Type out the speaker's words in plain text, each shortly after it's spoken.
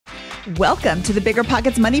Welcome to the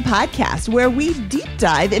BiggerPockets Money Podcast, where we deep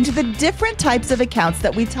dive into the different types of accounts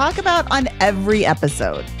that we talk about on every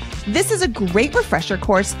episode. This is a great refresher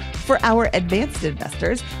course for our advanced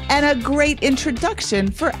investors and a great introduction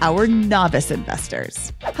for our novice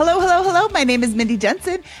investors. Hello, hello, hello. My name is Mindy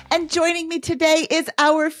Jensen, and joining me today is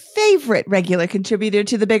our favorite regular contributor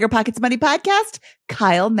to the BiggerPockets Money Podcast,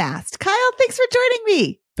 Kyle Mast. Kyle, thanks for joining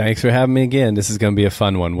me. Thanks for having me again. This is going to be a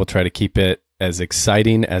fun one. We'll try to keep it as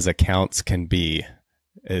exciting as accounts can be.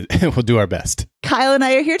 We'll do our best. Kyle and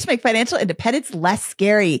I are here to make financial independence less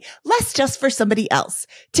scary, less just for somebody else,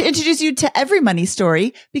 to introduce you to every money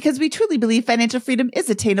story, because we truly believe financial freedom is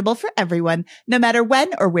attainable for everyone, no matter when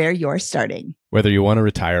or where you're starting. Whether you want to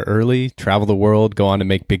retire early, travel the world, go on to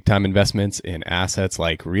make big-time investments in assets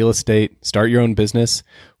like real estate, start your own business,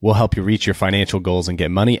 we'll help you reach your financial goals and get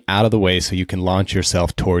money out of the way so you can launch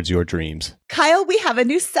yourself towards your dreams. Kyle, we have a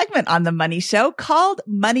new segment on the Money Show called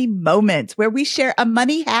Money Moments, where we share a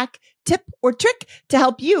money hack, tip, or trick to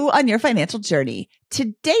help you on your financial journey.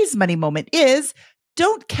 Today's money moment is,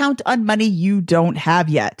 don't count on money you don't have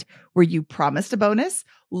yet. Were you promised a bonus?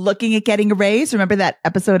 Looking at getting a raise? Remember that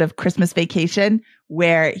episode of Christmas Vacation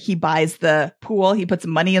where he buys the pool, he puts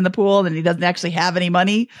money in the pool and he doesn't actually have any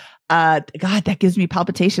money? God, that gives me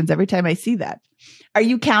palpitations every time I see that. Are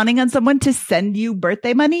you counting on someone to send you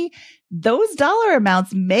birthday money? Those dollar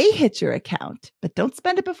amounts may hit your account, but don't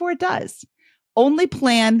spend it before it does. Only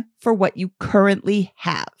plan for what you currently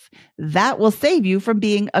have. That will save you from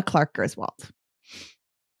being a Clark Griswold.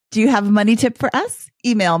 Do you have a money tip for us?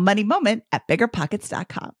 Email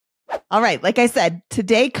moneymoment@biggerpockets.com. All right. Like I said,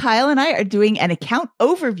 today, Kyle and I are doing an account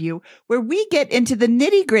overview where we get into the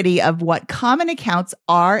nitty gritty of what common accounts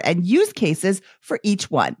are and use cases for each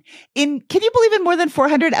one. Can you believe in more than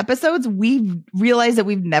 400 episodes, we've realized that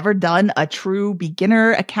we've never done a true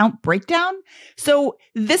beginner account breakdown. So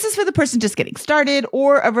this is for the person just getting started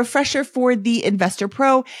or a refresher for the investor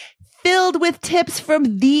pro, filled with tips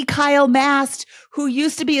from the Kyle Mast, who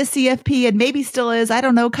used to be a CFP and maybe still is. I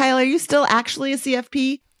don't know. Kyle, are you still actually a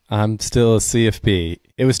CFP? I'm still a CFP.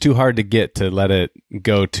 It was too hard to get to let it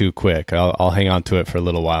go too quick. I'll hang on to it for a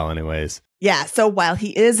little while anyways. Yeah. So while he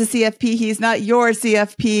is a CFP, he's not your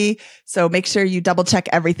CFP. So make sure you double check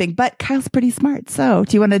everything. But Kyle's pretty smart. So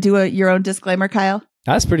do you want to do your own disclaimer, Kyle?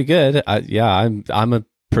 That's pretty good. I'm a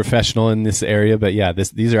professional in this area, but yeah,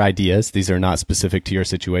 these are ideas. These are not specific to your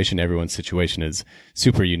situation. Everyone's situation is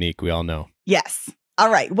super unique. We all know. Yes. All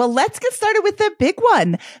right. Well, let's get started with the big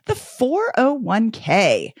one, the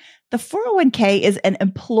 401k. The 401k is an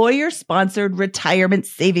employer-sponsored retirement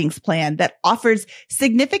savings plan that offers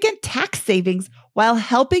significant tax savings while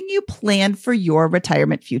helping you plan for your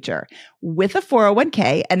retirement future. With a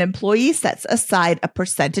 401k, an employee sets aside a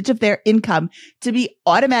percentage of their income to be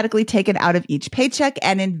automatically taken out of each paycheck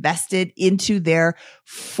and invested into their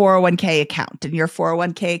 401k account. And your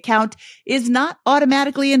 401k account is not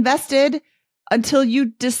automatically invested until you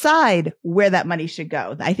decide where that money should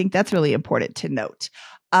go. I think that's really important to note.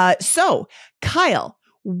 So, Kyle,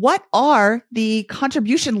 what are the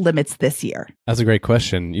contribution limits this year? That's a great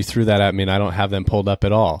question. You threw that at me and I don't have them pulled up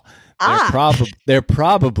at all. They're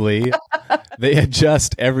probably, they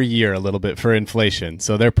adjust every year a little bit for inflation.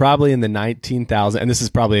 So they're probably in the 19,000, and this is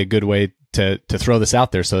probably a good way to throw this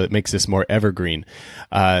out there so it makes this more evergreen.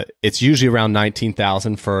 It's usually around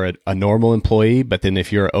 19,000 for a normal employee, but then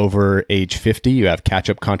if you're over age 50, you have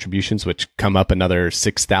catch-up contributions, which come up another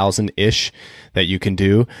 6,000-ish that you can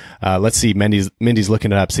do. Let's see, Mindy's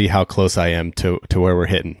looking it up, see how close I am to where we're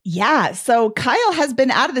hitting. Yeah, so Kyle has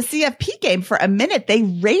been out of the CFP game for a minute. They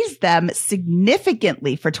raised them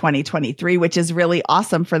significantly for 2023, which is really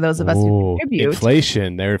awesome for those of us who contribute.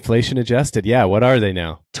 Inflation, they're inflation adjusted. Yeah, what are they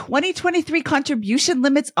now? 2023 contribution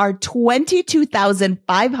limits are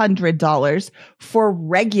 $22,500 for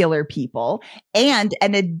regular people and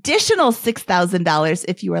an additional $6,000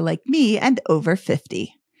 if you are like me and over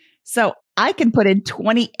 50. So I can put in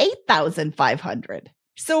 $28,500.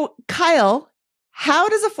 So Kyle, how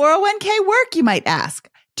does a 401k work, you might ask?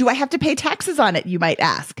 Do I have to pay taxes on it, you might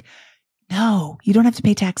ask? No, you don't have to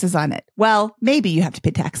pay taxes on it. Well, maybe you have to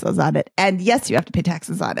pay taxes on it. And yes, you have to pay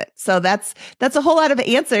taxes on it. So that's a whole lot of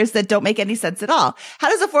answers that don't make any sense at all. How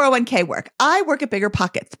does a 401k work? I work at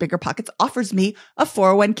BiggerPockets. BiggerPockets offers me a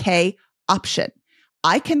 401k option.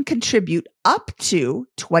 I can contribute up to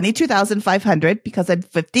 $22,500 because I'm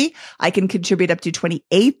 50. I can contribute up to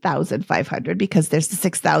 $28,500 because there's the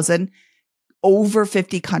 $6,000 over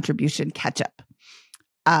 50 contribution catch up.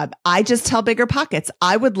 I just tell BiggerPockets,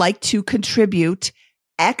 I would like to contribute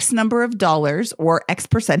X number of dollars or X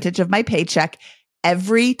percentage of my paycheck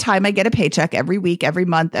every time I get a paycheck, every week, every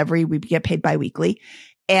month, we get paid biweekly.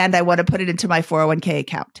 and I want to put it into my 401k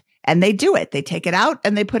account. And they do it. They take it out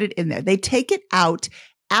and they put it in there. They take it out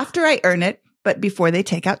after I earn it, but before they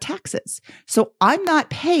take out taxes. So I'm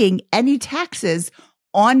not paying any taxes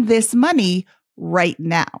on this money right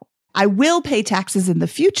now. I will pay taxes in the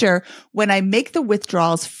future when I make the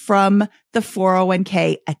withdrawals from the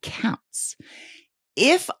 401k accounts.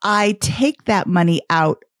 If I take that money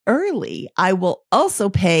out early, I will also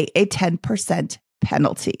pay a 10%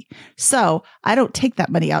 penalty. So I don't take that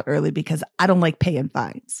money out early because I don't like paying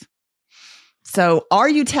fines. So are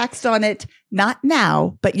you taxed on it? Not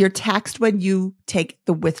now, but you're taxed when you take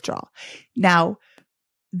the withdrawal. Now,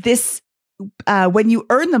 this, when you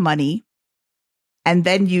earn the money and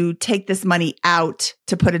then you take this money out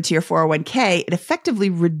to put into your 401k, it effectively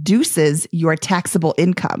reduces your taxable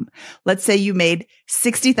income. Let's say you made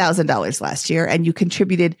 $60,000 last year and you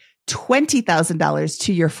contributed $20,000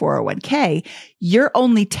 to your 401k. You're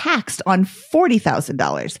only taxed on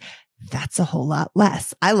 $40,000. That's a whole lot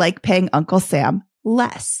less. I like paying Uncle Sam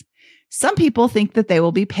less. Some people think that they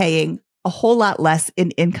will be paying a whole lot less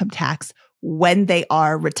in income tax when they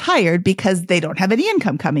are retired because they don't have any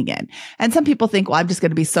income coming in. And some people think, well, I'm just going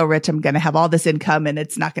to be so rich, I'm going to have all this income and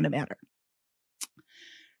it's not going to matter.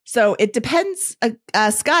 So it depends.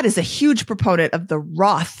 Scott is a huge proponent of the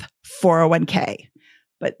Roth 401k,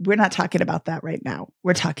 but we're not talking about that right now.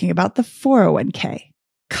 We're talking about the 401k.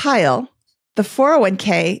 Kyle, the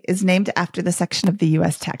 401k is named after the section of the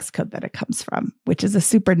U.S. tax code that it comes from, which is a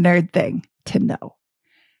super nerd thing to know.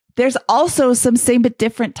 There's also some same but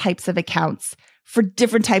different types of accounts for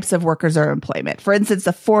different types of workers or employment. For instance,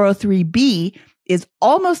 the 403b is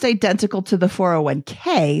almost identical to the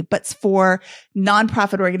 401k, but it's for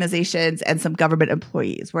nonprofit organizations and some government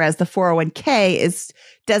employees, whereas the 401k is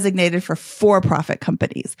designated for for-profit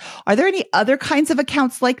companies. Are there any other kinds of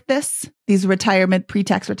accounts like this, these retirement,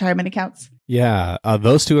 pre-tax retirement accounts? Yeah,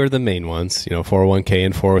 those two are the main ones, 401k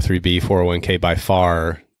and 403b. 401k by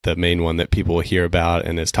far the main one that people will hear about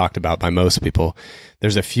and is talked about by most people.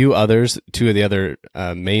 There's a few others. Two of the other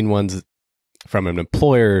main ones from an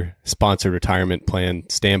employer-sponsored retirement plan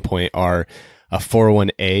standpoint are a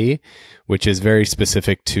 401a, which is very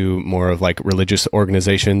specific to more of like religious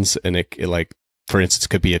organizations. And it like, for instance,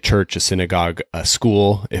 could be a church, a synagogue, a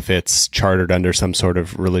school, if it's chartered under some sort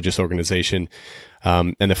of religious organization.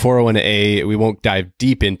 And the 401a, we won't dive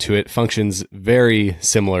deep into it, functions very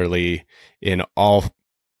similarly in all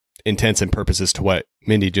intents and purposes to what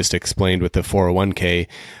Mindy just explained with the 401k,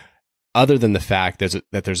 other than the fact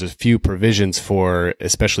that there's a few provisions for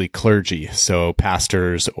especially clergy, so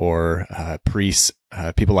pastors or priests,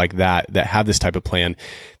 people like that have this type of plan,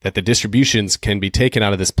 that the distributions can be taken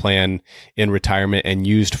out of this plan in retirement and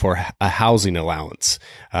used for a housing allowance.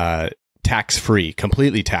 Tax-free,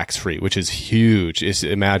 completely tax-free, which is huge.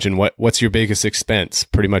 Imagine what's your biggest expense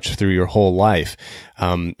pretty much through your whole life.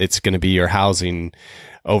 It's going to be your housing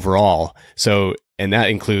overall. So, and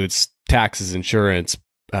that includes taxes, insurance,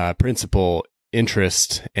 principal,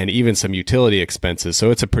 interest, and even some utility expenses.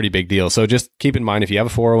 So it's a pretty big deal. So just keep in mind, if you have a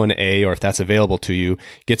 401a or if that's available to you,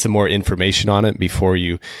 get some more information on it before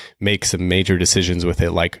you make some major decisions with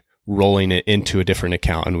it, like rolling it into a different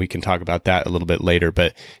account. And we can talk about that a little bit later,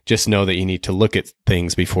 but just know that you need to look at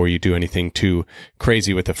things before you do anything too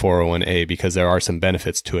crazy with the 401a, because there are some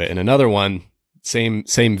benefits to it. And another one, same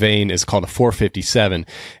vein, is called a 457,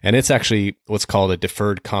 and it's actually what's called a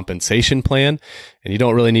deferred compensation plan. And you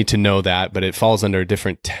don't really need to know that, but it falls under a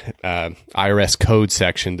different IRS code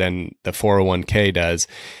section than the 401k does.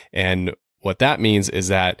 And what that means is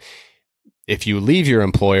that if you leave your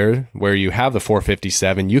employer where you have the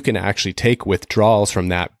 457, you can actually take withdrawals from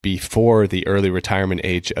that before the early retirement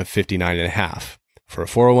age of 59 and a half. For a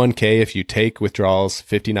 401k, if you take withdrawals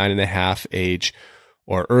 59 and a half age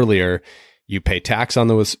or earlier, you pay tax on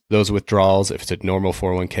those withdrawals if it's a normal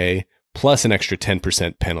 401k, plus an extra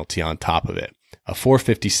 10% penalty on top of it. A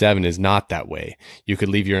 457 is not that way. You could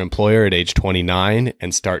leave your employer at age 29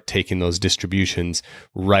 and start taking those distributions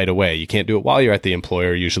right away. You can't do it while you're at the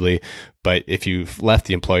employer usually, but if you've left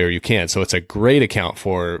the employer, you can. So it's a great account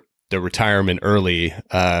for the retirement early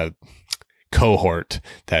cohort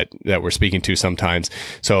that we're speaking to sometimes.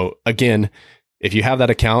 So again, if you have that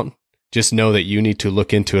account, just know that you need to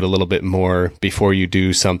look into it a little bit more before you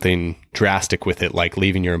do something drastic with it, like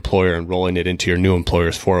leaving your employer and rolling it into your new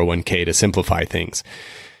employer's 401k to simplify things.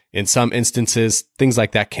 In some instances, things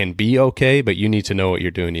like that can be okay, but you need to know what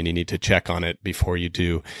you're doing and you need to check on it before you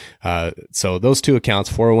do. So those two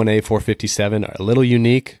accounts, 401a, 457, are a little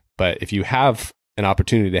unique, but if you have an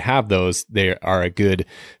opportunity to have those, they are a good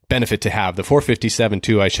benefit to have. The 457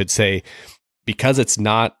 too, I should say, because it's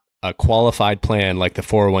not a qualified plan like the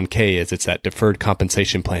 401k is, it's that deferred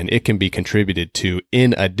compensation plan. It can be contributed to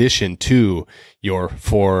in addition to your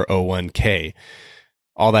 401k.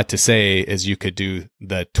 All that to say is you could do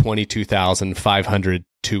the 22,500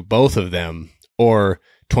 to both of them, or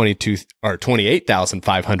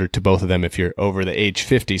 28,500 to both of them if you're over the age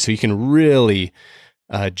 50. So you can really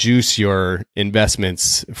juice your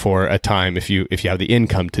investments for a time if you have the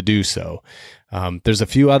income to do so. There's a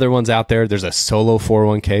few other ones out there. There's a solo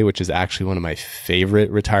 401k, which is actually one of my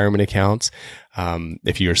favorite retirement accounts.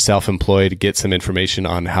 If you're self-employed, get some information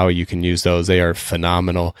on how you can use those. They are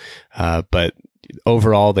phenomenal. But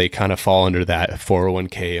overall, they kind of fall under that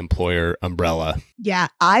 401k employer umbrella. Yeah,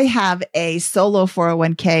 I have a solo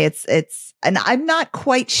 401k. And I'm not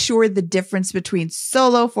quite sure the difference between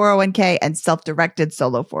solo 401k and self-directed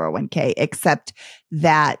solo 401k, except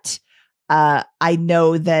that I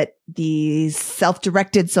know that the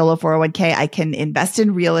self-directed solo 401k, I can invest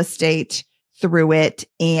in real estate through it,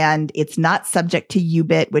 and it's not subject to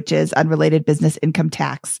UBIT, which is unrelated business income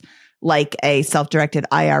tax, like a self-directed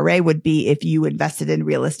IRA would be if you invested in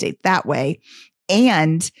real estate that way.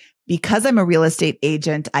 And because I'm a real estate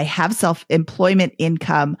agent, I have self-employment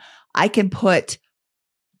income. I can put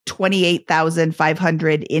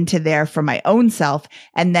 28,500 into there for my own self.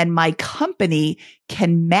 And then my company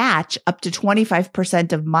can match up to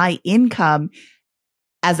 25% of my income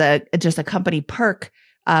as just a company perk,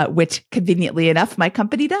 which conveniently enough, my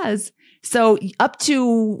company does. So up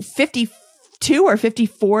to $52,000 or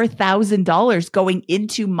 $54,000 going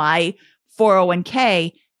into my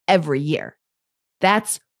 401k every year.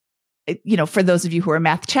 That's, for those of you who are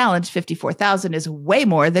math challenged, 54,000 is way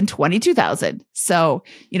more than 22,000. So,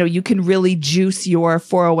 you can really juice your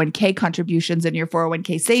 401k contributions and your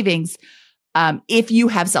 401k savings if you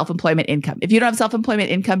have self-employment income. If you don't have self-employment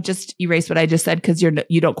income, just erase what I just said because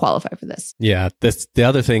you don't qualify for this. Yeah, that's the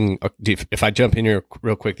other thing. If I jump in here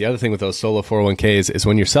real quick, the other thing with those solo 401ks is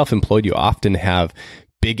when you're self-employed, you often have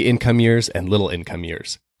big income years and little income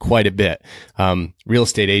years. Quite a bit. Real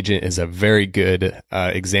estate agent is a very good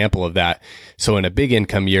example of that. So in a big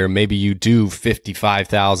income year, maybe you do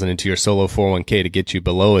 55,000 into your solo 401k to get you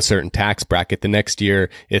below a certain tax bracket. The next year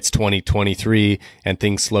it's 2023 and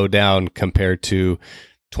things slow down compared to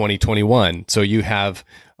 2021. So you have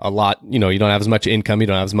a lot, you don't have as much income, you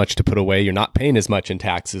don't have as much to put away, you're not paying as much in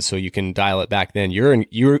taxes, so you can dial it back then.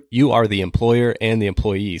 You are the employer and the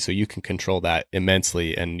employee, so you can control that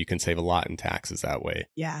immensely and you can save a lot in taxes that way.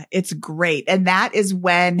 Yeah, it's great. And that is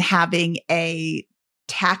when having a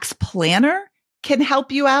tax planner can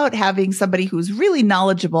help you out, having somebody who's really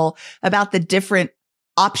knowledgeable about the different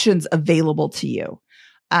options available to you.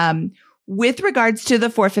 With regards to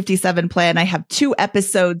the 457 plan, I have 2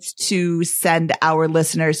 episodes to send our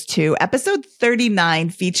listeners to. Episode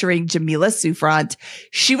 39 featuring Jamila Sufrant.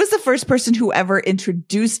 She was the first person who ever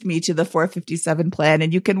introduced me to the 457 plan.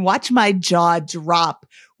 And you can watch my jaw drop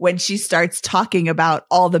when she starts talking about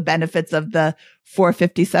all the benefits of the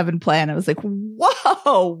 457 plan. I was like,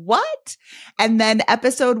 whoa, what? And then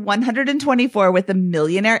episode 124 with a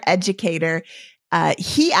millionaire educator.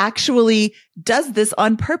 He actually does this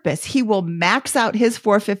on purpose. He will max out his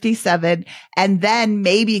 457 and then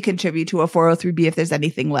maybe contribute to a 403B if there's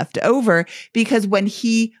anything left over, because when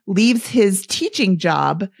he leaves his teaching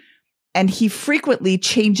job and he frequently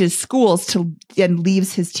changes schools and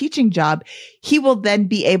leaves his teaching job, he will then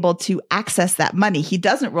be able to access that money. He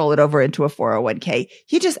doesn't roll it over into a 401k.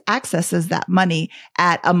 He just accesses that money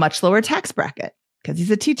at a much lower tax bracket, because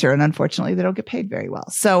he's a teacher and unfortunately they don't get paid very well.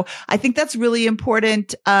 So I think that's really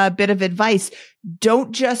important bit of advice.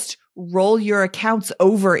 Don't just roll your accounts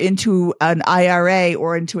over into an IRA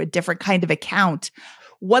or into a different kind of account.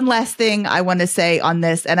 One last thing I want to say on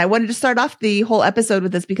this, and I wanted to start off the whole episode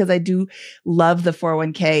with this because I do love the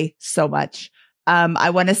 401k so much.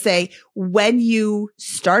 I want to say when you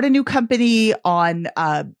start a new company on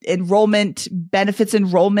benefits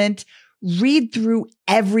enrollment, read through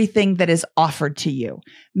everything that is offered to you.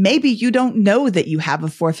 Maybe you don't know that you have a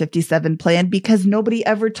 457 plan because nobody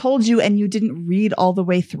ever told you and you didn't read all the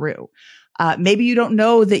way through. Maybe you don't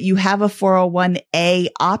know that you have a 401A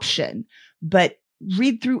option, but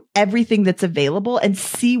read through everything that's available and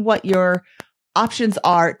see what your options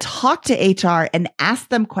are. Talk to HR and ask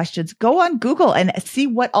them questions. Go on Google and see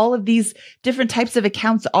what all of these different types of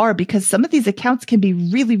accounts are, because some of these accounts can be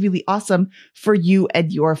really, really awesome for you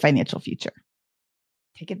and your financial future.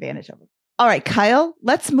 Take advantage of them. All right, Kyle,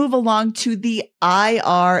 let's move along to the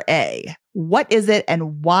IRA. What is it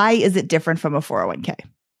and why is it different from a 401k?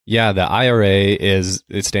 Yeah, the IRA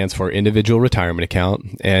it stands for individual retirement account.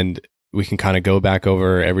 And we can kind of go back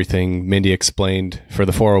over everything Mindy explained for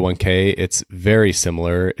the 401k. It's very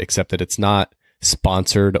similar, except that it's not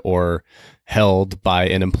sponsored or held by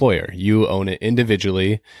an employer. You own it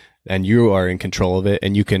individually and you are in control of it,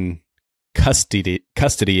 and you can custody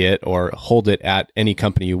it or hold it at any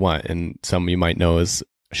company you want. And some you might know is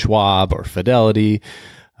Schwab or Fidelity,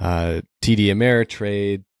 TD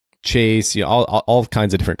Ameritrade, Chase, all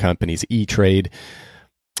kinds of different companies, E-Trade.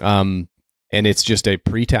 And it's just a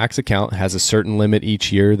pre-tax account, has a certain limit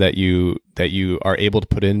each year that you are able to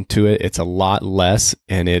put into it. It's a lot less,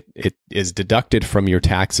 and it is deducted from your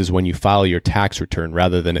taxes when you file your tax return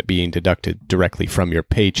rather than it being deducted directly from your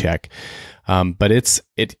paycheck. But it's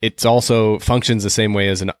also functions the same way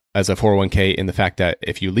as a 401k in the fact that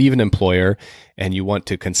if you leave an employer and you want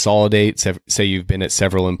to consolidate, say you've been at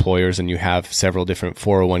several employers and you have several different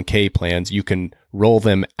 401k plans, you can roll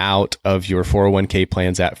them out of your 401k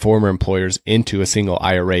plans at former employers into a single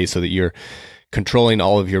IRA so that you're controlling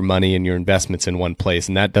all of your money and your investments in one place.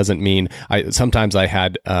 And that doesn't mean sometimes I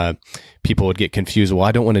had people would get confused. Well,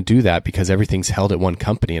 I don't want to do that because everything's held at one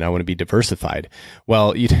company and I want to be diversified.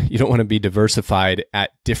 Well, you don't want to be diversified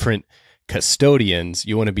at different custodians.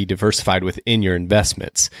 You want to be diversified within your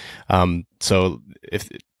investments. So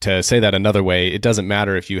to say that another way, it doesn't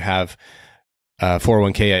matter if you have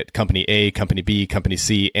 401k at company A, company B, company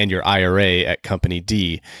C, and your IRA at company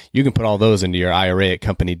D. You can put all those into your IRA at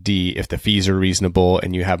company D if the fees are reasonable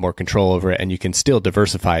and you have more control over it, and you can still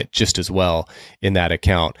diversify it just as well in that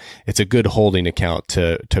account. It's a good holding account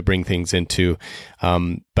to bring things into.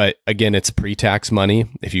 But again, it's pre-tax money.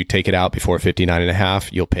 If you take it out before 59 and a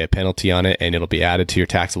half, you'll pay a penalty on it and it'll be added to your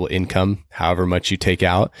taxable income, however much you take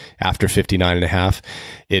out after 59 and a half.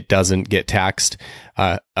 It doesn't get taxed,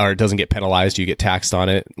 or it doesn't get penalized. You get taxed on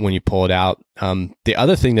it when you pull it out. The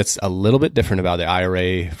other thing that's a little bit different about the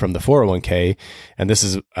IRA from the 401k, and this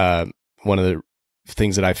is one of the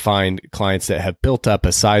things that I find clients that have built up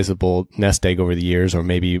a sizable nest egg over the years, or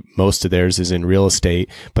maybe most of theirs is in real estate,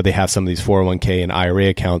 but they have some of these 401k and IRA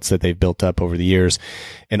accounts that they've built up over the years.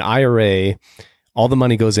 An IRA, all the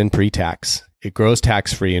money goes in pre-tax. It grows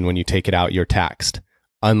tax-free, and when you take it out, you're taxed,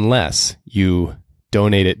 unless you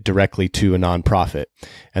donate it directly to a nonprofit.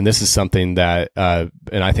 And this is something that,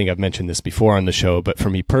 and I think I've mentioned this before on the show, but for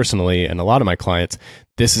me personally and a lot of my clients,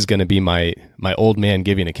 this is going to be my old man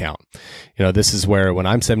giving account. This is where when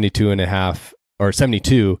I'm 70 and a half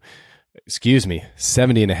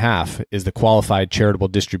is the qualified charitable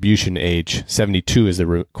distribution age. 72 is the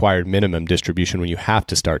required minimum distribution when you have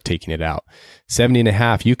to start taking it out. 70 and a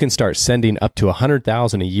half, you can start sending up to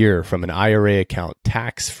 $100,000 a year from an IRA account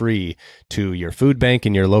tax-free to your food bank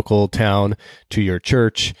in your local town, to your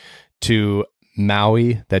church, to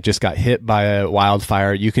Maui that just got hit by a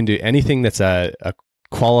wildfire. You can do anything that's a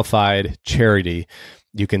qualified charity.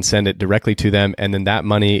 You can send it directly to them, and then that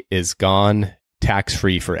money is gone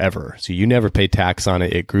tax-free forever. So you never pay tax on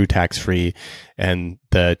it. It grew tax-free, and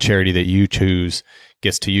the charity that you choose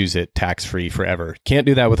gets to use it tax-free forever. Can't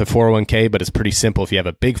do that with a 401k, but it's pretty simple. If you have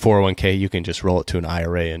a big 401k, you can just roll it to an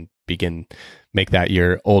IRA and make that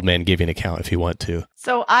your old man giving account if you want to.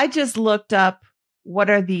 So I just looked up what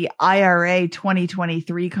are the IRA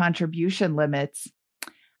 2023 contribution limits.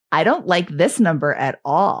 I don't like this number at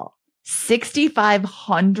all.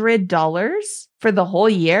 $6,500 for the whole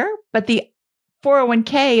year, but the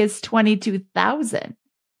 401k is $22,000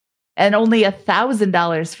 and only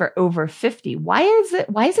 $1,000 for over 50. Why is it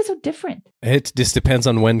so different? It just depends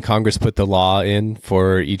on when Congress put the law in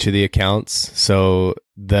for each of the accounts. So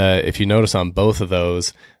if you notice on both of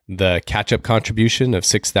those, the catch-up contribution of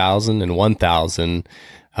 $6,000 and $1,000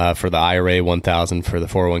 for the IRA, $1,000 for the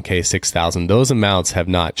 401k, $6,000. Those amounts have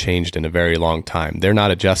not changed in a very long time. They're not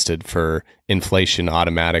adjusted for inflation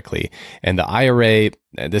automatically. And the IRA,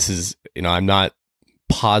 this is, I'm not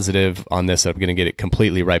positive on this. I'm going to get it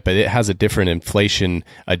completely right, but it has a different inflation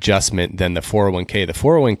adjustment than the 401k. The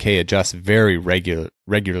 401k adjusts very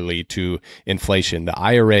regularly to inflation. The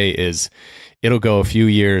IRA it'll go a few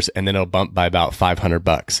years and then it'll bump by about $500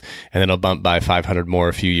 and then it'll bump by 500 more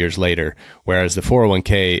a few years later. Whereas the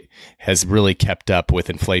 401k has really kept up with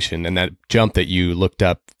inflation. And that jump that you looked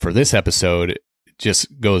up for this episode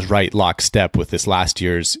just goes right lockstep with this last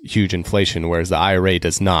year's huge inflation, whereas the IRA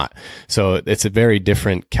does not. So it's a very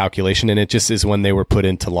different calculation, and it just is when they were put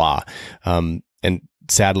into law. And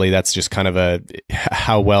sadly, that's just kind of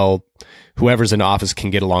how well whoever's in office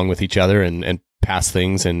can get along with each other and pass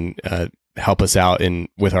things and help us out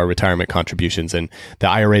with our retirement contributions. And the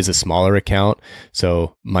IRA is a smaller account,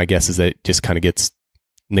 so my guess is that it just kind of gets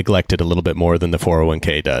neglected a little bit more than the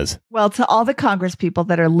 401k does. Well, to all the Congress people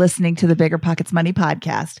that are listening to the Bigger Pockets Money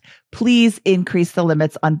podcast, please increase the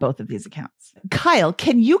limits on both of these accounts. Kyle,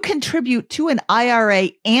 can you contribute to an IRA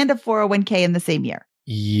and a 401k in the same year?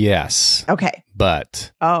 Yes. Okay.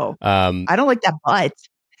 But I don't like that but.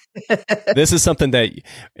 This is something that,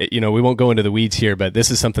 we won't go into the weeds here, but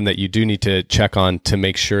this is something that you do need to check on to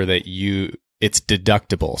make sure that it's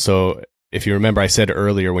deductible. So if you remember, I said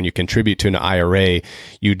earlier, when you contribute to an IRA,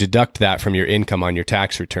 you deduct that from your income on your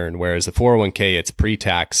tax return, whereas the 401k, it's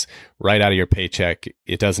pre-tax right out of your paycheck.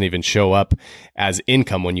 It doesn't even show up as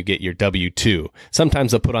income when you get your W-2.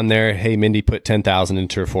 Sometimes they'll put on there, hey, Mindy put $10,000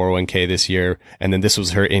 into her 401k this year, and then this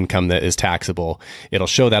was her income that is taxable. It'll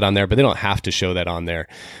show that on there, but they don't have to show that on there.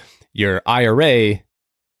 Your IRA,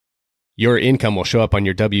 your income will show up on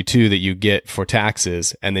your W-2 that you get for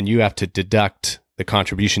taxes, and then you have to deduct the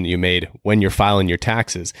contribution that you made when you're filing your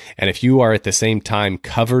taxes. And if you are at the same time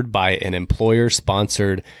covered by an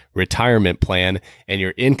employer-sponsored retirement plan and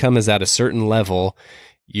your income is at a certain level,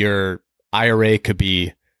 your IRA could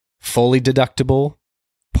be fully deductible,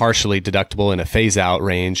 partially deductible in a phase-out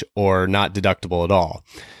range, or not deductible at all.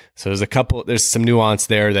 So there's some nuance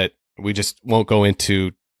there that we just won't go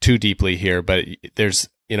into too deeply here, but there's,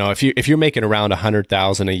 if you're making around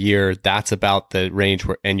 $100,000 a year, that's about the range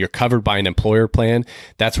and you're covered by an employer plan.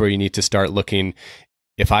 That's where you need to start looking.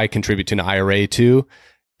 If I contribute to an IRA too,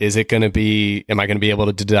 am I going to be able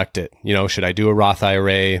to deduct it? Should I do a Roth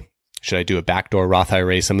IRA? Should I do a backdoor Roth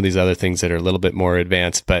IRA? Some of these other things that are a little bit more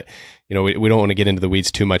advanced, but we don't want to get into the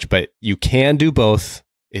weeds too much, but you can do both.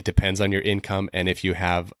 It depends on your income and if you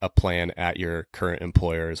have a plan at your current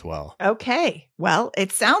employer as well. Okay. Well,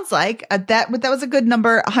 it sounds like that was a good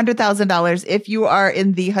number, $100,000. If you are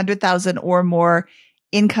in the 100,000 or more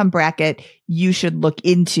income bracket, you should look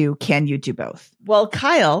into, can you do both? Well,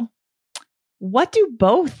 Kyle, what do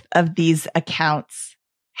both of these accounts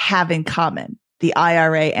have in common, the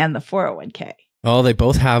IRA and the 401k? Well, they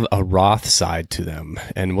both have a Roth side to them,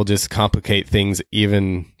 and we'll just complicate things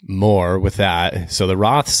even more with that. So the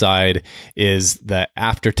Roth side is the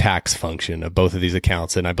after-tax function of both of these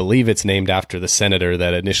accounts, and I believe it's named after the senator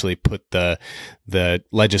that initially put the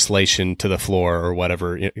legislation to the floor or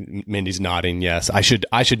whatever. Mindy's nodding yes. I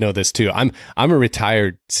should know this too. I'm a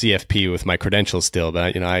retired CFP with my credentials still,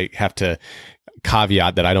 but I have to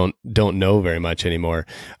caveat that I don't know very much anymore.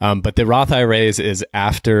 But the Roth IRAs is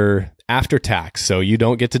after tax. So you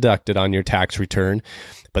don't get deducted on your tax return.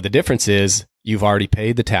 But the difference is you've already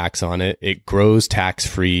paid the tax on it. It grows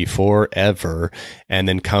tax-free forever and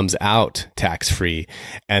then comes out tax-free.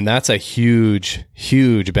 And that's a huge,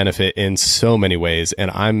 huge benefit in so many ways.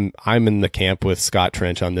 And I'm in the camp with Scott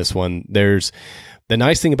Trench on this one. There's the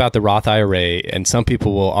nice thing about the Roth IRA, and some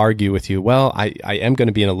people will argue with you, well, I am going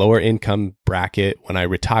to be in a lower income bracket when I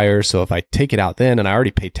retire. So if I take it out then and I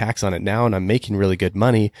already pay tax on it now and I'm making really good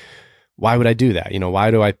money, why would I do that?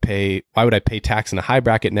 Why would I pay tax in a high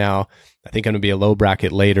bracket now? I think I'm going to be a low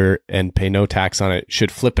bracket later and pay no tax on it.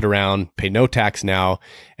 Should flip it around, pay no tax now,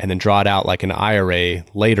 and then draw it out like an IRA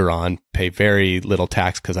later on, pay very little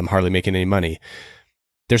tax because I'm hardly making any money.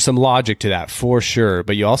 There's some logic to that for sure,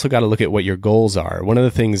 but you also got to look at what your goals are. One of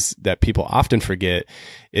the things that people often forget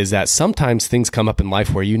is that sometimes things come up in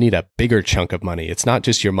life where you need a bigger chunk of money. It's not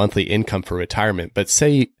just your monthly income for retirement, but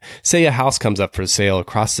say a house comes up for sale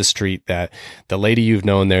across the street that the lady you've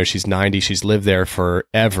known there, she's 90, she's lived there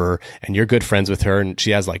forever, and you're good friends with her, and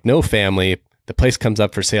she has like no family. The place comes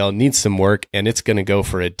up for sale, needs some work, and it's going to go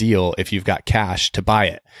for a deal if you've got cash to buy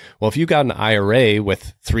it. Well, if you've got an IRA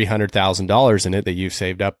with $300,000 in it that you've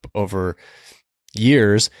saved up over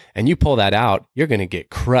years and you pull that out, you're going to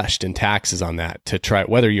get crushed in taxes on that to try,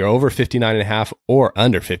 whether you're over 59.5 or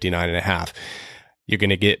under 59.5. You're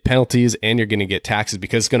going to get penalties and you're going to get taxes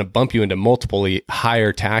because it's going to bump you into multiple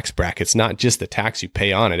higher tax brackets, not just the tax you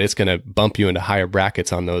pay on it. It's going to bump you into higher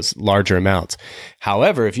brackets on those larger amounts.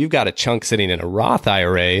 However, if you've got a chunk sitting in a Roth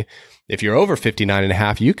IRA, if you're over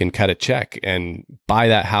 59.5, you can cut a check and buy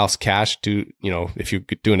that house cash to, if you're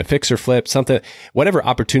doing a fix or flip, something, whatever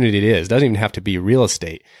opportunity it is, doesn't even have to be real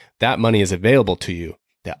estate. That money is available to you.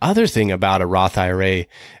 The other thing about a Roth IRA,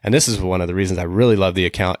 and this is one of the reasons I really love the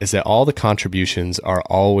account, is that all the contributions are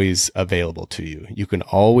always available to you. You can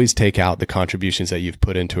always take out the contributions that you've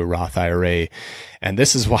put into a Roth IRA. And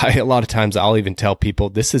this is why a lot of times I'll even tell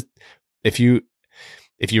people, this is, if you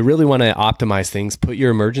really want to optimize things, put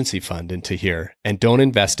your emergency fund into here and don't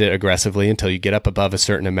invest it aggressively until you get up above a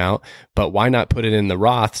certain amount. But why not put it in the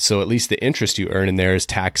Roth so at least the interest you earn in there is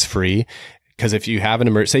tax-free? Because if you have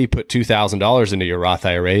say you put $2,000 into your Roth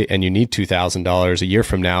IRA and you need $2,000 a year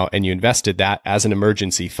from now and you invested that as an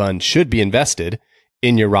emergency fund, should be invested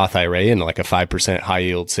in your Roth IRA in like a 5% high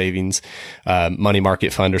yield savings, money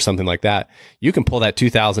market fund or something like that, you can pull that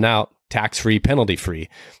 2,000 out tax-free, penalty-free.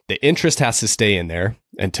 The interest has to stay in there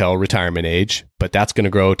until retirement age, but that's going to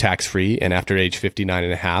grow tax-free. And after age 59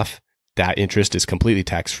 and a half, that interest is completely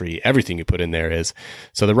tax-free. Everything you put in there is.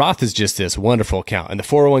 So the Roth is just this wonderful account. And the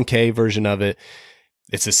 401k version of it,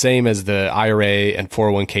 it's the same as the IRA and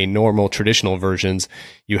 401k normal traditional versions.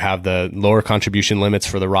 You have the lower contribution limits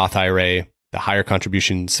for the Roth IRA, the higher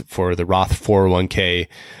contributions for the Roth 401k.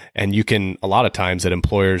 And you can, a lot of times at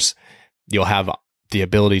employers, you'll have the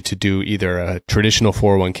ability to do either a traditional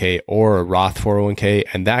 401k or a Roth 401k.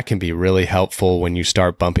 And that can be really helpful when you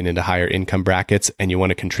start bumping into higher income brackets and you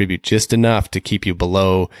want to contribute just enough to keep you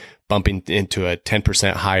below bumping into a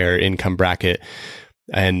 10% higher income bracket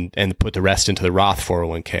and put the rest into the Roth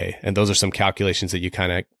 401k. And those are some calculations that you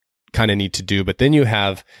kind of need to do. But then you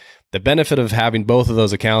have the benefit of having both of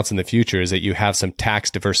those accounts in the future is that you have some tax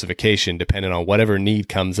diversification depending on whatever need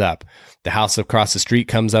comes up. The house across the street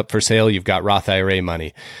comes up for sale. You've got Roth IRA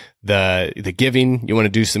money. The giving, you want to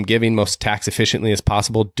do some giving most tax efficiently as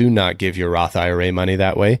possible. Do not give your Roth IRA money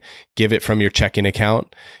that way. Give it from your checking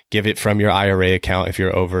account. Give it from your IRA account if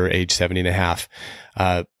you're over age 70 and a half.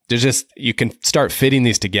 You can start fitting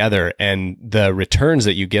these together and the returns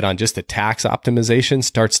that you get on just the tax optimization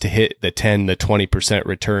starts to hit the 10, the 20%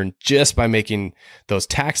 return just by making those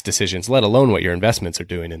tax decisions, let alone what your investments are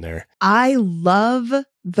doing in there. I love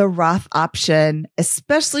the Roth option,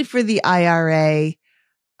 especially for the IRA.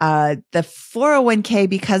 The 401k,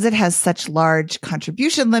 because it has such large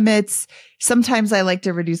contribution limits. Sometimes I like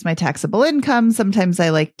to reduce my taxable income. Sometimes I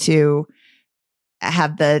like to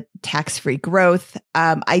have the tax-free growth.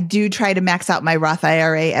 I do try to max out my Roth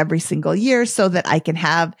IRA every single year so that I can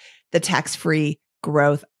have the tax-free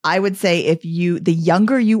growth. I would say the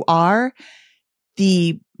younger you are,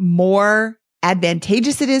 the more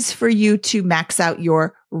advantageous it is for you to max out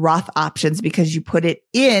your Roth options because you put it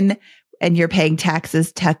in and you're paying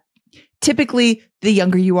taxes. Typically, the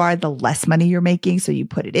younger you are, the less money you're making. So you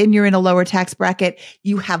put it in, you're in a lower tax bracket.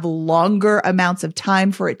 You have longer amounts of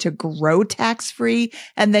time for it to grow tax-free.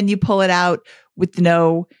 And then you pull it out with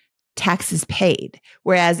no taxes paid.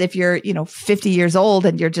 Whereas if you're, 50 years old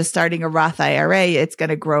and you're just starting a Roth IRA, it's going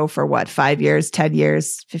to grow for 5 years, 10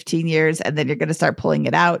 years, 15 years, and then you're going to start pulling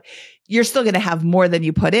it out. You're still going to have more than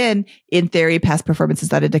you put in. In theory, past performance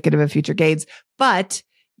is not indicative of future gains, but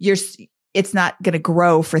it's not going to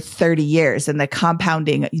grow for 30 years. And the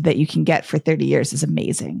compounding that you can get for 30 years is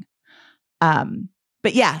amazing.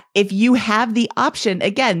 But yeah, if you have the option,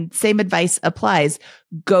 again, same advice applies.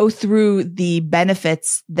 Go through the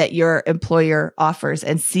benefits that your employer offers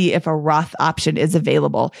and see if a Roth option is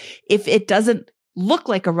available. If it doesn't look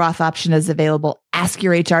like a Roth option is available, ask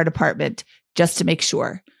your HR department just to make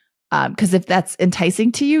sure. Because if that's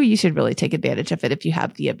enticing to you, you should really take advantage of it if you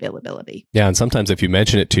have the availability. Yeah, and sometimes if you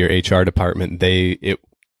mention it to your HR department,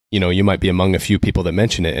 you might be among a few people that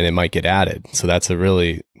mention it and it might get added. So that's a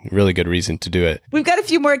really, really good reason to do it. We've got a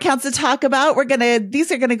few more accounts to talk about. These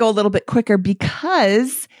are going to go a little bit quicker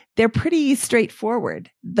because they're pretty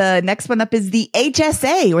straightforward. The next one up is the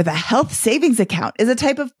HSA, or the Health Savings Account, is a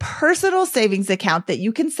type of personal savings account that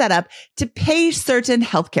you can set up to pay certain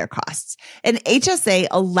healthcare costs. An HSA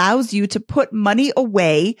allows you to put money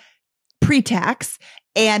away pre-tax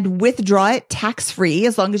and withdraw it tax-free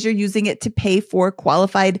as long as you're using it to pay for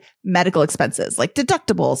qualified medical expenses like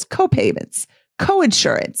deductibles, co-payments,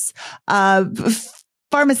 co-insurance,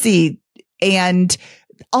 pharmacy, and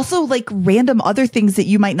also like random other things that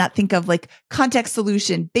you might not think of, like contact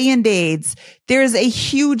solution, Band-Aids. There's a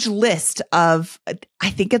huge list of,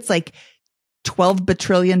 I think it's like 12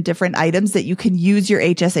 bajillion different items that you can use your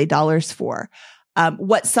HSA dollars for.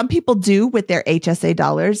 What some people do with their HSA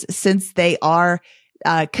dollars, since they are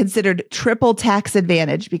considered triple tax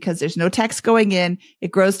advantage because there's no tax going in,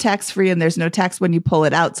 it grows tax-free, and there's no tax when you pull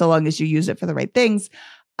it out so long as you use it for the right things.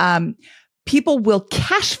 People will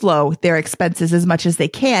cash flow their expenses as much as they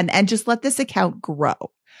can and just let this account grow.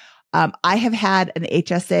 I have had an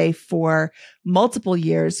HSA for multiple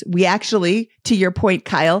years. We actually, to your point,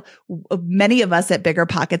 Kyle, many of us at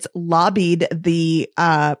BiggerPockets lobbied the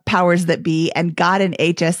powers that be and got an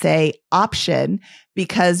HSA option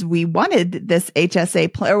because we wanted this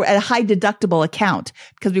HSA or a high deductible account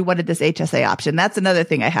because we wanted this HSA option. That's another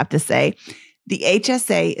thing I have to say. The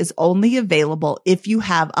HSA is only available if you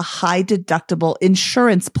have a high deductible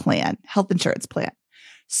insurance plan, health insurance plan.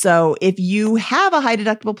 So if you have a high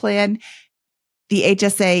deductible plan, the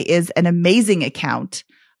HSA is an amazing account.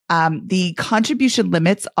 The contribution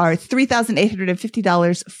limits are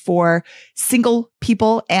 $3,850 for single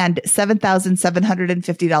people and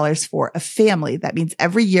 $7,750 for a family. That means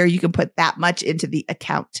every year you can put that much into the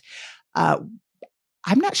account. I'm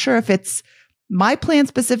not sure if it's my plan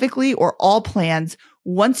specifically or all plans.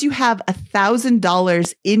 Once you have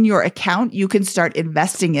 $1,000 in your account, you can start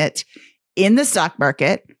investing it in the stock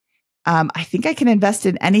market. I think I can invest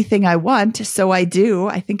in anything I want. So I do.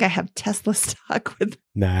 I think I have Tesla stock with.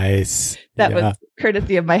 Nice. That was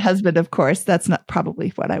courtesy of my husband, of course. That's not probably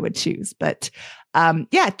what I would choose, but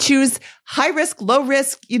choose high risk, low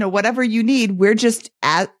risk, whatever you need. We're just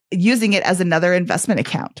using it as another investment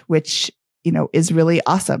account, which is really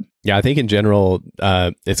awesome. Yeah, I think in general,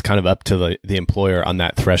 it's kind of up to the employer on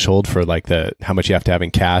that threshold for like how much you have to have in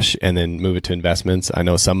cash and then move it to investments. I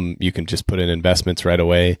know some you can just put in investments right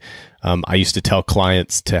away. I used to tell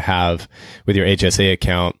clients to have with your HSA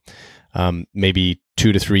account, maybe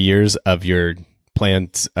 2 to 3 years of your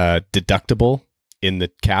plan's deductible in the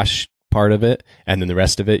cash part of it. And then the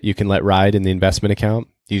rest of it you can let ride in the investment account.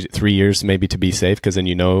 Use it 3 years maybe to be safe, because then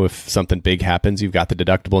if something big happens, you've got the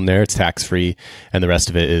deductible in there, it's tax free, and the rest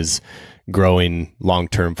of it is growing long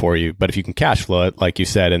term for you. But if you can cash flow it, like you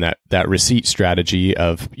said, and that receipt strategy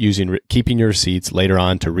of keeping your receipts later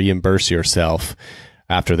on to reimburse yourself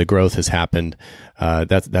after the growth has happened,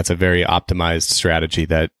 that's a very optimized strategy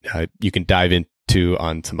that you can dive into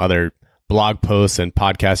on some other blog posts and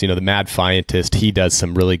podcasts. The Mad Fientist, he does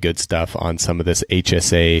some really good stuff on some of this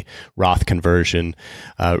HSA Roth conversion,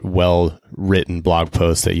 well-written blog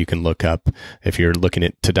posts that you can look up if you're looking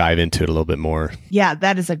to dive into it a little bit more. Yeah,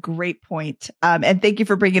 that is a great point. And thank you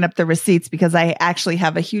for bringing up the receipts, because I actually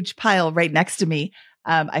have a huge pile right next to me.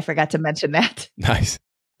 I forgot to mention that. Nice.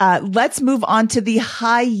 Let's move on to the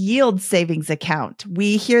high yield savings account.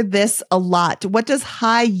 We hear this a lot. What does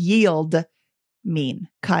high yield mean,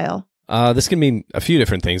 Kyle? This can mean a few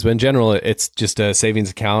different things, but in general, it's just a savings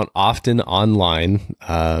account, often online,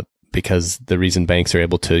 because the reason banks are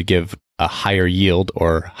able to give a higher yield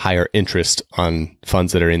or higher interest on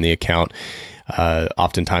funds that are in the account,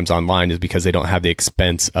 oftentimes online, is because they don't have the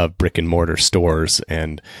expense of brick and mortar stores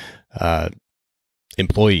and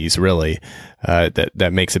employees, really.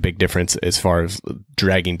 That makes a big difference as far as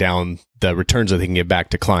dragging down the returns that they can get back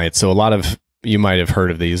to clients. So you might have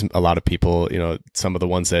heard of these. A lot of people, some of the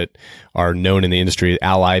ones that are known in the industry,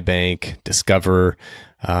 Ally Bank, Discover,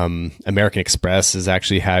 American Express has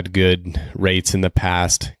actually had good rates in the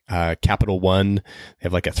past. Capital One, they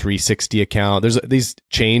have like a 360 account. These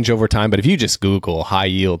change over time, but if you just Google high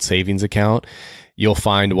yield savings account, you'll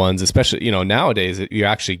find ones, especially, nowadays you're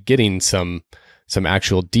actually getting some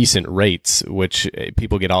actual decent rates, which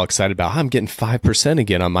people get all excited about. I'm getting 5%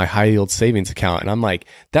 again on my high yield savings account. And I'm like,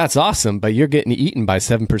 that's awesome, but you're getting eaten by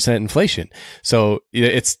 7% inflation. So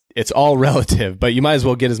it's all relative, but you might as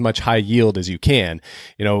well get as much high yield as you can.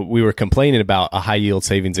 We were complaining about a high yield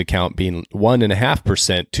savings account being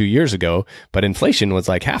 1.5% 2 years ago, but inflation was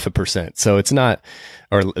like 0.5%. So it's not,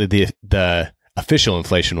 or the official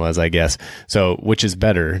inflation was, I guess. So which is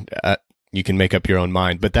better? You can make up your own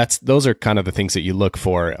mind, but those are kind of the things that you look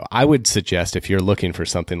for. I would suggest, if you're looking for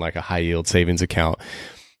something like a high yield savings account,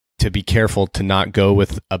 to be careful to not go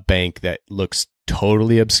with a bank that looks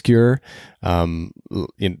totally obscure,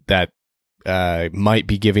 that might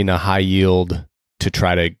be giving a high yield to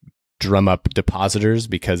try to drum up depositors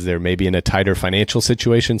because they're maybe in a tighter financial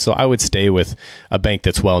situation. So I would stay with a bank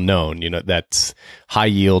that's well known, that's high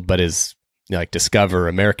yield, but is like Discover,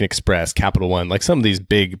 American Express, Capital One, like some of these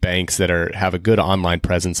big banks that have a good online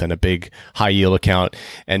presence and a big high yield account,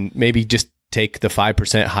 and maybe just take the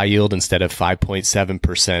 5% high yield instead of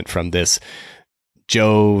 5.7% from this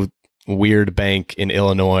Joe weird bank in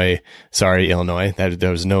Illinois. Sorry, Illinois.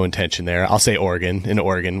 There was no intention there. I'll say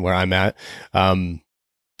Oregon, where I'm at.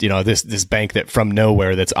 This bank that from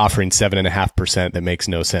nowhere that's offering 7.5% that makes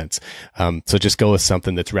no sense. So just go with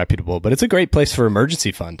something that's reputable, but it's a great place for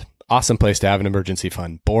emergency fund. Awesome place to have an emergency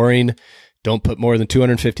fund. Boring. Don't put more than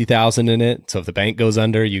 $250,000 in it. So if the bank goes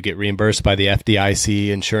under, you get reimbursed by the FDIC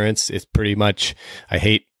insurance. It's pretty much, I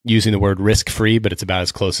hate using the word risk-free, but it's about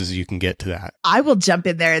as close as you can get to that. I will jump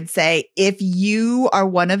in there and say, if you are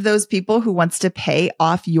one of those people who wants to pay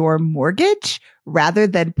off your mortgage, rather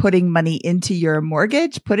than putting money into your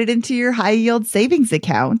mortgage, put it into your high yield savings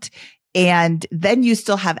account. And then you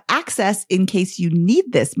still have access in case you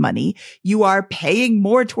need this money. You are paying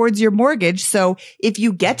more towards your mortgage. So if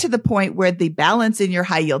you get to the point where the balance in your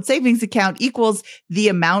high yield savings account equals the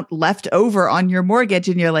amount left over on your mortgage,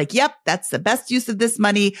 and you're like, yep, that's the best use of this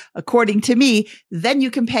money, according to me, then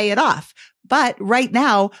you can pay it off. But right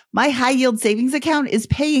now, my high yield savings account is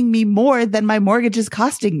paying me more than my mortgage is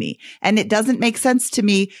costing me. And it doesn't make sense to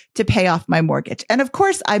me to pay off my mortgage. And of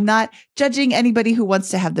course, I'm not judging anybody who wants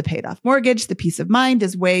to have the paid off mortgage. The peace of mind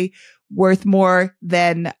is way worth more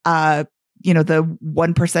than, the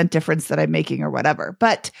 1% difference that I'm making or whatever.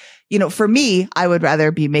 But, for me, I would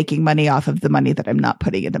rather be making money off of the money that I'm not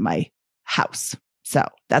putting into my house. So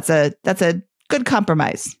that's a good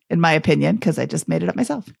compromise, in my opinion, because I just made it up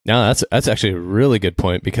myself. No, that's actually a really good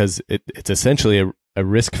point, because it's essentially a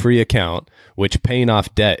risk-free account, which paying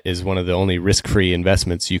off debt is one of the only risk-free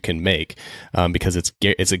investments you can make, because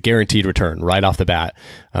it's a guaranteed return right off the bat.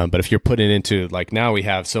 But if you're putting into, like, now we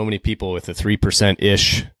have so many people with a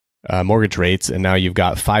 3%-ish mortgage rates, and now you've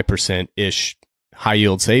got 5%-ish high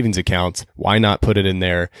yield savings accounts, why not put it in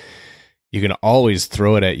there? You can always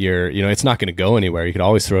throw it at your, it's not going to go anywhere. You could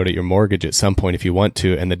always throw it at your mortgage at some point if you want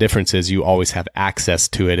to. And the difference is you always have access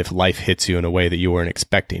to it if life hits you in a way that you weren't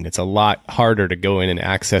expecting. It's a lot harder to go in and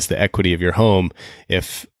access the equity of your home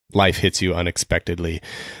if life hits you unexpectedly.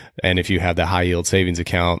 And if you have the high yield savings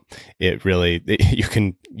account, you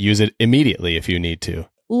can use it immediately if you need to.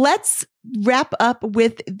 Let's wrap up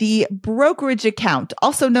with the brokerage account,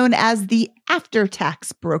 also known as the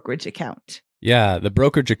after-tax brokerage account. Yeah, the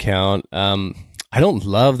brokerage account. I don't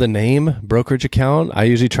love the name brokerage account. I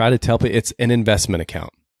usually try to tell people it's an investment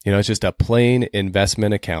account. It's just a plain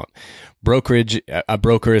investment account. Brokerage, a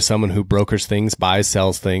broker is someone who brokers things, buys,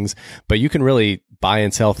 sells things, but you can really buy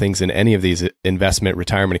and sell things in any of these investment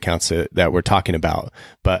retirement accounts that we're talking about.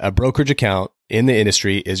 But a brokerage account in the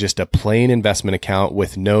industry is just a plain investment account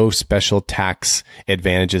with no special tax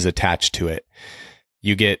advantages attached to it.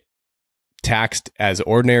 You get taxed as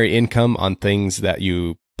ordinary income on things that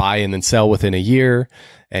you buy and then sell within a year,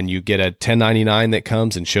 and you get a 1099 that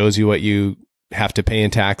comes and shows you what you have to pay in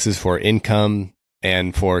taxes for income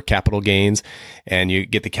and for capital gains, and you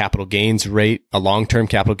get the capital gains rate, a long-term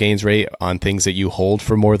capital gains rate on things that you hold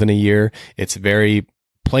for more than a year. It's very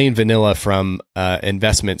plain vanilla from an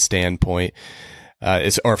investment standpoint.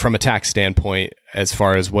 Or from a tax standpoint, as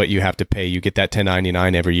far as what you have to pay, you get that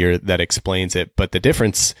 1099 every year that explains it. But the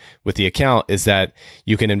difference with the account is that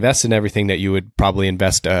you can invest in everything that you would probably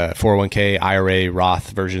invest 401k, IRA,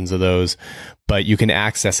 Roth versions of those, but you can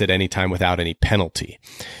access it anytime without any penalty.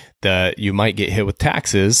 You might get hit with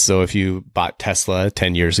taxes. So if you bought Tesla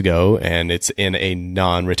 10 years ago and it's in a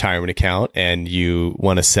non-retirement account and you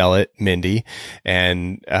want to sell it, Mindy,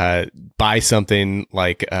 and buy something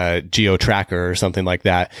like a Geo Tracker or something like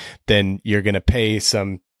that, then you're going to pay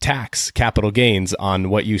some tax, capital gains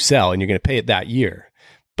on what you sell, and you're going to pay it that year.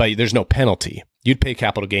 But there's no penalty. You'd pay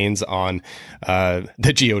capital gains on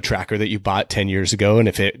the Geo Tracker that you bought 10 years ago. And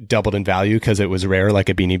if it doubled in value because it was rare, like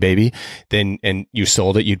a Beanie Baby, and you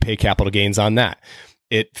sold it, you'd pay capital gains on that.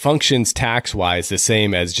 It functions tax-wise the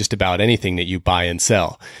same as just about anything that you buy and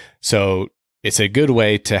sell. So it's a good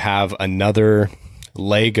way to have another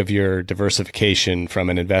leg of your diversification from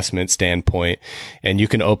an investment standpoint. And you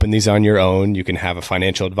can open these on your own. You can have a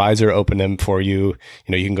financial advisor open them for you.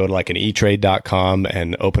 You can go to like an etrade.com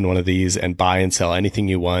and open one of these and buy and sell anything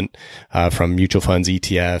you want, from mutual funds,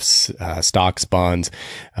 ETFs, stocks, bonds.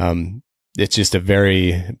 It's just a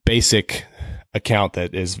very basic account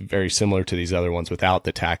that is very similar to these other ones without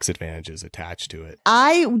the tax advantages attached to it.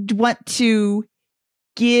 I want to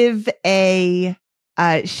give a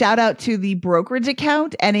shout out to the brokerage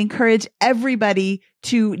account and encourage everybody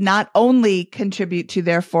to not only contribute to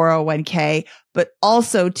their 401k, but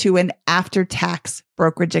also to an after-tax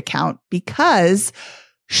brokerage account, because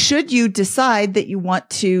should you decide that you want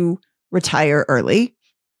to retire early,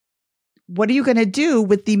 what are you going to do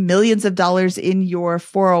with the millions of dollars in your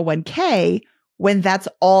 401k when that's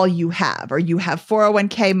all you have? Or you have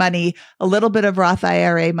 401k money, a little bit of Roth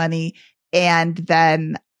IRA money, and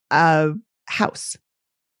then a house,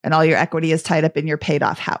 and all your equity is tied up in your paid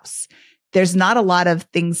off house. There's not a lot of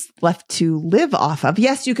things left to live off of.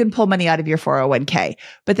 Yes, you can pull money out of your 401k,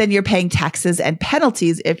 but then you're paying taxes and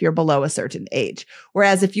penalties if you're below a certain age.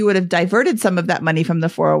 Whereas if you would have diverted some of that money from the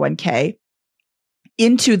 401k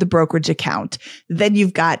into the brokerage account, then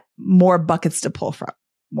you've got more buckets to pull from,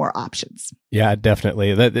 more options. Yeah, definitely.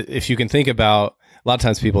 If you can think about, a lot of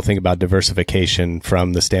times people think about diversification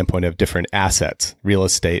from the standpoint of different assets, real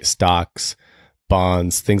estate, stocks,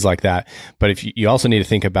 bonds, things like that. But if you also need to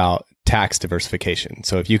think about tax diversification.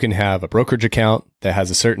 So if you can have a brokerage account that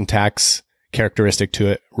has a certain tax characteristic to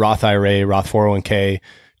it, Roth IRA, Roth 401k,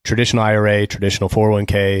 traditional IRA, traditional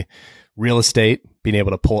 401k, real estate, being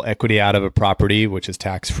able to pull equity out of a property, which is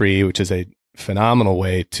tax free, which is a phenomenal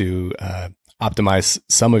way to optimize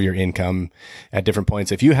some of your income at different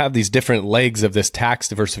points. If you have these different legs of this tax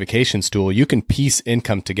diversification stool, you can piece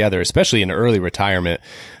income together, especially in early retirement.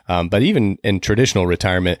 But even in traditional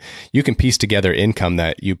retirement, you can piece together income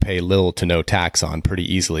that you pay little to no tax on pretty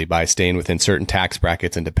easily by staying within certain tax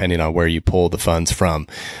brackets and depending on where you pull the funds from.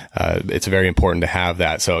 It's very important to have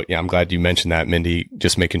that. So yeah, I'm glad you mentioned that, Mindy,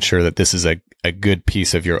 just making sure that this is a good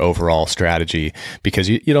piece of your overall strategy, because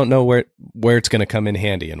you don't know where it's going to come in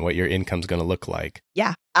handy and what your income's going to look like.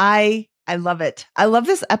 Yeah, I love it. I love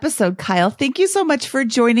this episode, Kyle. Thank you so much for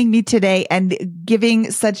joining me today and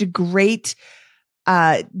giving such great,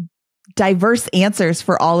 diverse answers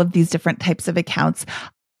for all of these different types of accounts.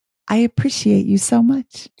 I appreciate you so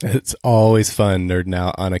much. It's always fun nerding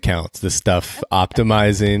out on accounts, this stuff,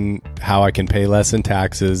 optimizing how I can pay less in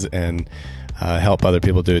taxes and help other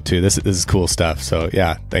people do it too. This is cool stuff. So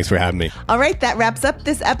yeah, thanks for having me. All right, that wraps up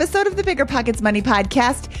this episode of the BiggerPockets Money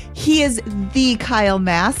Podcast. He is the Kyle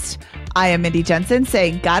Mast. I am Mindy Jensen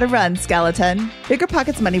saying, gotta run, skeleton.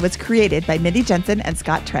 BiggerPockets Money was created by Mindy Jensen and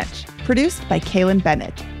Scott Trench. Produced by Kaylin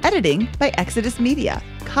Bennett. Editing by Exodus Media.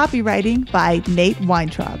 Copywriting by Nate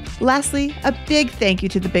Weintraub. Lastly, a big thank you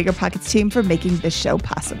to the BiggerPockets team for making this show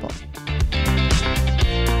possible.